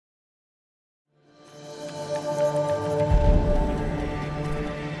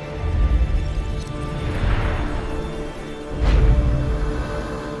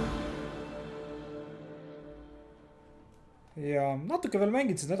ja natuke veel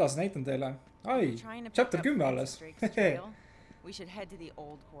mängin siin edasi, näitan teile. Ai, chapter 10 alles.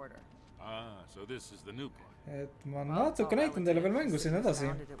 Et ma natuke näitan teile veel mängu siin edasi.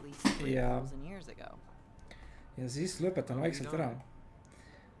 Ja siis lõpetan vaikselt ära.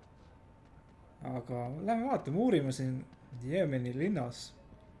 Aga lähme vaatame, uurime siin Jeemeni linnas.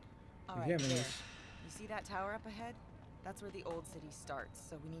 Jeemenis.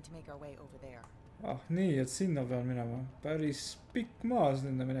 Ah, nii, et sinna pean minema. Päris pikk maa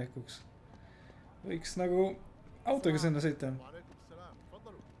sinna minekuks. Võiks nagu autoga sinna sõita.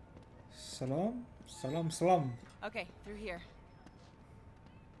 Salam, salam, salam. Okay, through here.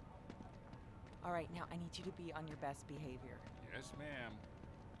 All right, now I need you to be on your best behavior. Yes, ma'am.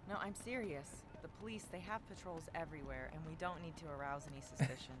 No, I'm serious. The police, they have patrols everywhere, and we don't need to arouse any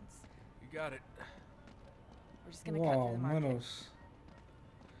suspicions. You got it. We're just gonna cut through the market. Mõnus.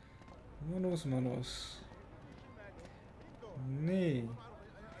 Mõnus, mõnus. Nii.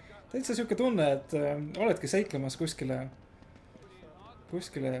 Täitsa siuke tunne, et oledki seiklemas kuskile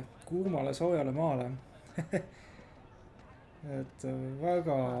kuumale, soojale maale. Et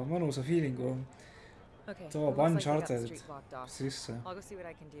väga mõnusa feelingu toob Uncharted sisse. I'll go see what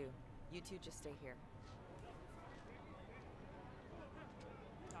I can do. You two just stay here.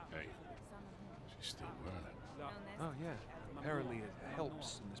 Hey, she's still running. Oh, yeah. Apparently it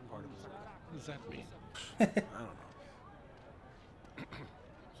helps in this part of the world. What does that mean? I don't know.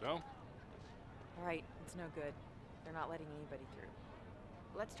 So? All right, it's no good. They're not letting anybody through.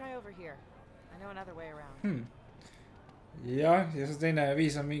 Let's try over here. I know another way around. Jah, ja see teine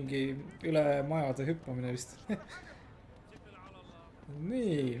viis on mingi üle majade hüppamine vist.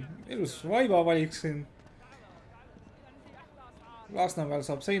 Nii, ilus vaiba valik siin. Lasnamäel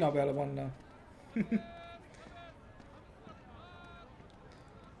saab seina peale panna.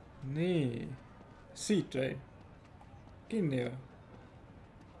 Nii, siit või? Kinni või?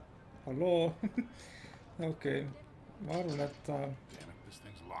 Halloo? Okei, ma arvan, et ta... Damn it, this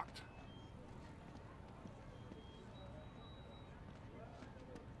thing's locked.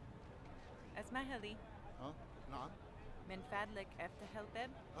 اسمها لي. نعم. من فضلك افتح الباب.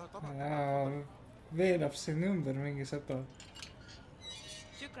 طبعا. Veenab siin ümber mingi sõpa.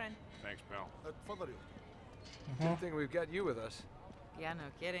 شكرا. Thanks, pal. تفضل يا Good thing we've got you with us. Yeah, no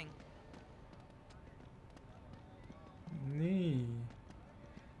kidding. Nii.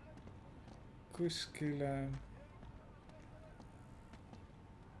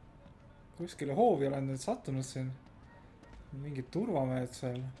 Kuskile hoovi olen nüüd sattunud siin. Mingid turvamehed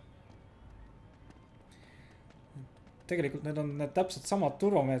seal. Tegelikult need on need täpselt samad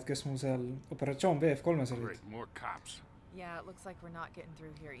turvamehed, kes mul seal operatsioon BF3-s olid. Great, more cops. Yeah, it looks like we're not getting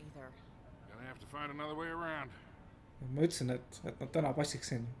through here either. Gonna have to find another way around. Ma ütlesin, et nad täna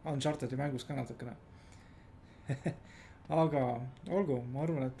passiksin Unchartedi mängus ka natukene. Aga olgu, ma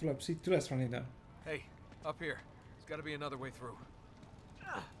arvan, et tuleb siit üles ronida. Hey, up here. There's got to be another way through.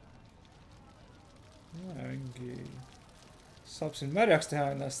 Mingi... Saab siin märjaks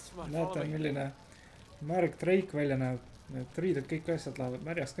teha ennast. Näete, milline märg treik välja näeb. Need riided kõik asjad lähevad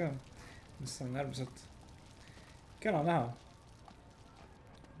märjaks ka. Mis on äärmiselt kena näha.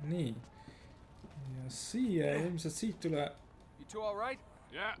 Nii. Ja siia ilmselt siit üle... You two all right?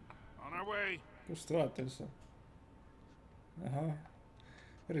 Yeah, on our way. Kust te olete üldse? Ahah.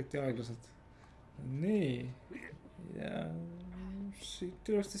 Eriti aeglaselt. Nii. Ja siit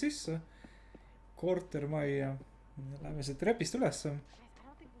ilusti sisse. Kortermajja. Läheme siit repist ülesse.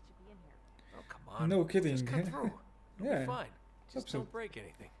 Oh, come on. No kidding. Just cut through. Yeah. We're fine. Just don't break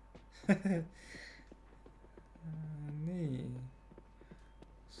anything. Nii.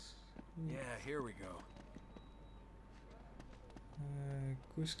 Yeah, here we go.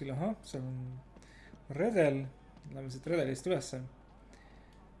 Kuskil, ahah, seal on redel. Läheme siit redelist ülesse.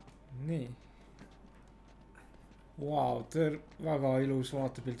 Nii. Wow, väga ilus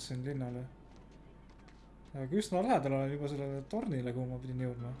vaatepilt siin linnale. Aga üsna lähedal olen juba sellele tornile, kuhu ma pidin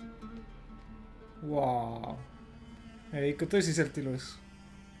jõudma. Wow. Ei, ikka tõsiselt ilus.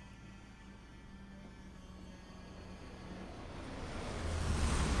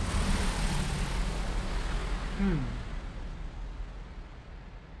 You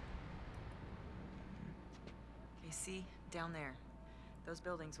see, down there. Those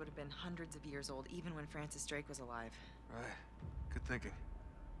buildings would have been hundreds of years old, even when Francis Drake was alive. Right. Good thinking.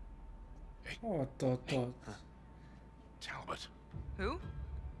 Oot. Talbot. Who?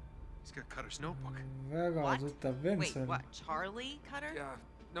 He's got Cutter's notebook. Väga tuttav vend Wait, seal. what? Charlie Cutter? Yeah,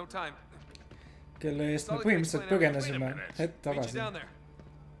 no time. Kelle eest me põhimõtteliselt põgenesime hetk Meet you tagasi. down there.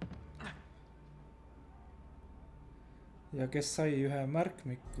 Ja kes sai ühe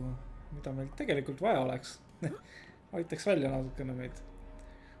märkmiku, mida meil tegelikult vaja oleks. aitaks välja natukene meid.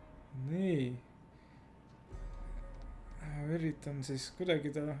 Nii. Üritan siis kuidagi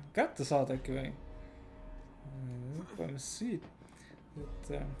ta kätte saada äkki või? Paneme siit. Et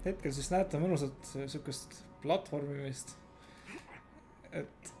hetkel siis näete mõnusat sükest platvormimist.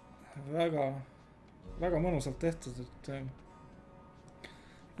 Et väga, väga mõnusalt tehtud, et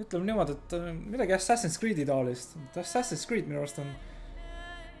ütleme niimoodi, et midagi Assassin's Creed'i taolist. Assassin's Creed minu arust on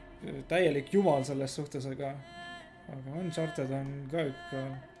täielik jumal selles suhtes, aga Uncharted on ka ikka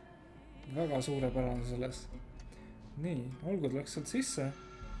väga suurepärane selles. Nii, olgu ta läks sealt sisse.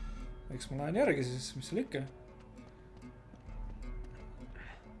 Eks ma lähen järgi siis, mis seal ikka.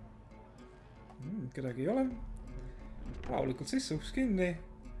 Kedagi ei ole. Rahulikult sisse, uks kinni.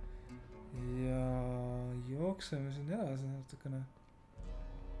 Ja jookseme siin edasi natukene.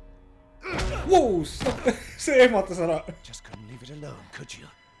 Wow, see ehmatas ära. Just couldn't leave it alone, could you?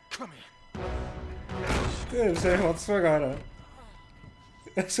 Come here. See ehmatas väga ära.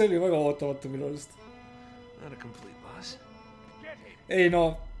 See oli väga ootamatu minu arust. Not a complete loss. Ei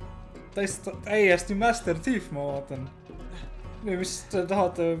no, täiesti Master Thief ma vaatan. Nii, mis te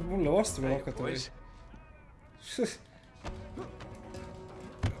tahate mulle vastu hakata või?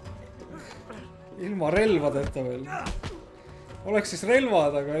 Ilma relvadeta veel. Oleks siis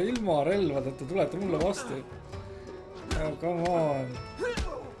relvad, aga ilma relvadeta tulete mulle vastu. Oh, come on.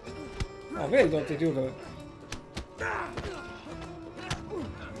 Veel tuleb teid juurde või?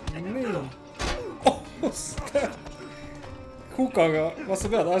 Nii. Hukaga vastu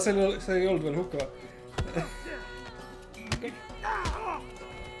pead. See ei olnud veel huka.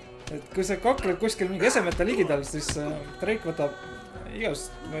 Et kui sa kakled kuskil mingi esemete ligidal, siis Drake võtab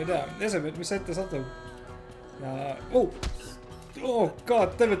igast, ma ei tea, esemed, mis ette satub. Ja... God,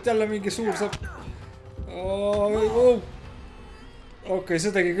 teevad jälle mingi suur sepp. Okei,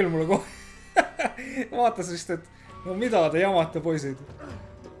 see tegi küll mulle kohe. Vaatas vist, et no mida te jamate, poisid.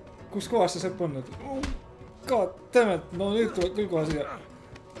 Kus kohas see sepp on? God, teevad, no nüüd tuleb küll kohe siia.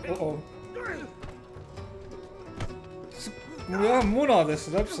 Mul jah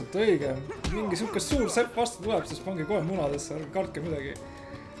munadesse täpselt õige. Mingi sukest suur sepp vastu tuleb, siis pange kohe munadesse, ärge kartke midagi.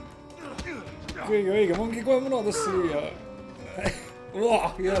 Kõige õige, pange kohe munadesse ja...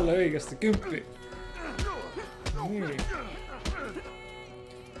 jälle õigesti, 10. Nii.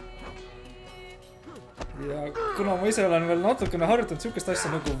 Ja kuna ma ise olen veel natukene harjutanud sukest asja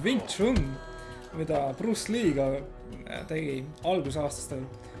nagu Wing Chun, mida Bruce Lee'ga tegi algusaastastel,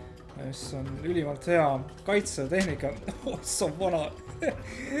 mis on ülimalt hea kaitsetehnika. See on vana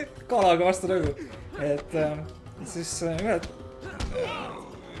kalaga vastu nägu. Et siis ühed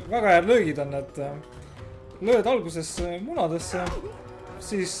väga head löögid on, et lööd alguses munadesse,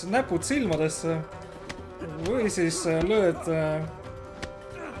 siis näpud silmadesse või siis lööd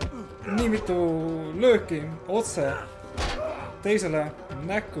nii mitu lööki otse teisele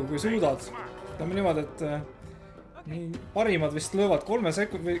näkku, kui suudad. Ütleme niimoodi, et parimad vist löövad 3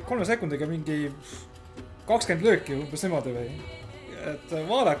 sekundiga mingi 20 lööki umbes niimoodi või. Et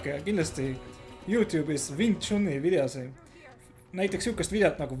vaadake kindlasti YouTube'is Wing Chun'i videosi. Näiteks sihukest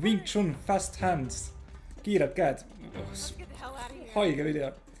videot nagu Wing Chun Fast Hands. Kiired käed. Haige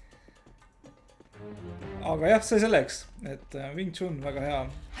video. Aga jah, see selleks, et Wing Chun väga hea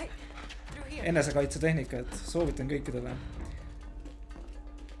enesekaitsetehnika, et soovitan kõikidele.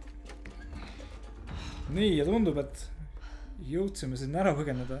 Nii, ja tundub, et jõudsime siin ära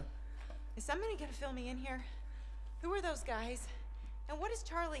põgeneda. Is somebody gonna fill me in here? Who are those guys? And what does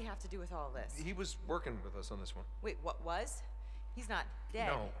Charlie have to do with all this? He was working with us on this one. Wait, what was? He's not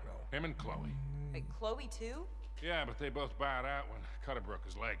dead. No. Him and Chloe. Wait, Chloe too? Yeah, but they both bowed out when Cutter broke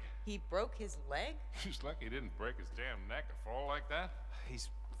his leg. He broke his leg? Just lucky he didn't break his damn neck or fall like that. He's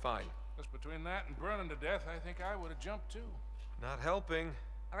fine. Just between that and burning to death, I think I would have jumped too. Not helping.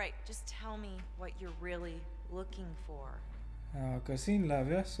 All right, just tell me what you're really looking for. Aga siin läheb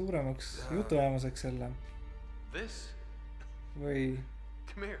jah suuremaks jutuajamiseks jälle. This? Või...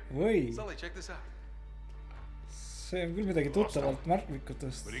 Come here. Või... Sully, check this out. See on küll midagi tuttavalt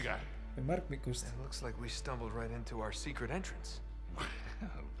märkmikutest. What do you got? Või märkmikust. It looks like we stumbled right into our secret entrance. Well,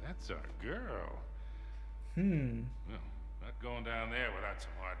 that's our girl. Well, not going down there without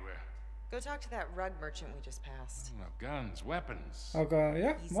some hardware. Go talk to that rug merchant we just passed. Well, guns, weapons. aga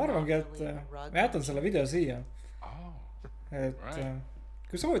jah, ma arvangi, et ma jätan selle video siia. Oh. Et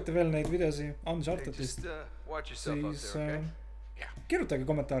kui soovite veel neid videosi Unchartedist, siis kirjutage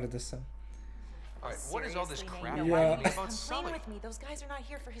kommentaaridesse. What is all this crap about Sully? Those guys are not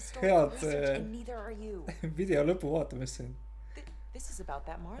here for historical research and neither are you. Video lõpu vaatamist siin. This is about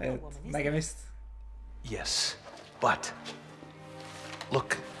that Marlowe woman, isn't it? Nägemist. Yes, but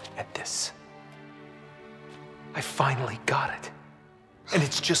look at this. I finally got it. And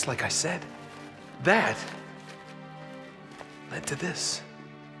it's just like I said. That led to this.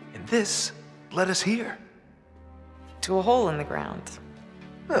 And this led us here. To a hole in the ground.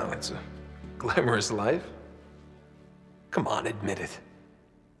 Oh, it's a glamorous life. Come on, admit it.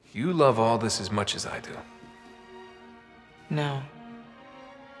 You love all this as much as I do. No.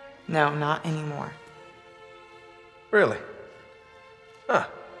 No, not anymore. Really? Huh.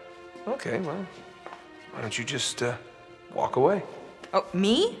 Okay, well, why don't you just, walk away? Oh,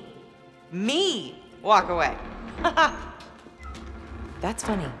 me? Me walk away. That's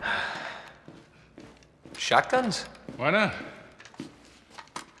funny. Shotguns? Why not?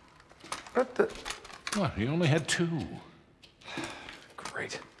 What the? What, you only had 2.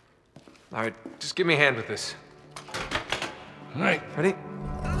 Great. All right, just give me a hand with this. All right. Ready?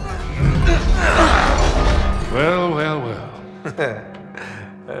 Well, well, well.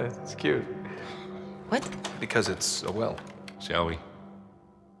 It's cute. What? Because it's a well. Shall we?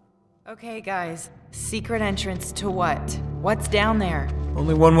 Okay, guys. Secret entrance to what? What's down there?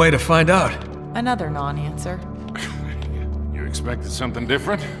 Only one way to find out. Another non-answer. You expected something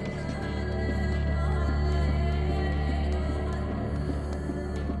different?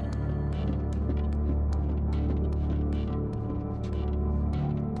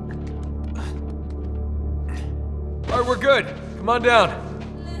 All right, we're good. Come on down.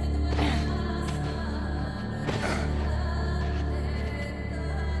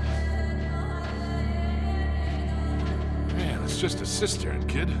 Man, it's just a cistern,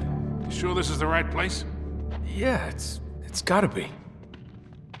 kid. You sure this is the right place? Yeah, it's gotta be.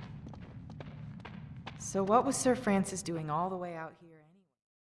 So what was Sir Francis doing all the way out here?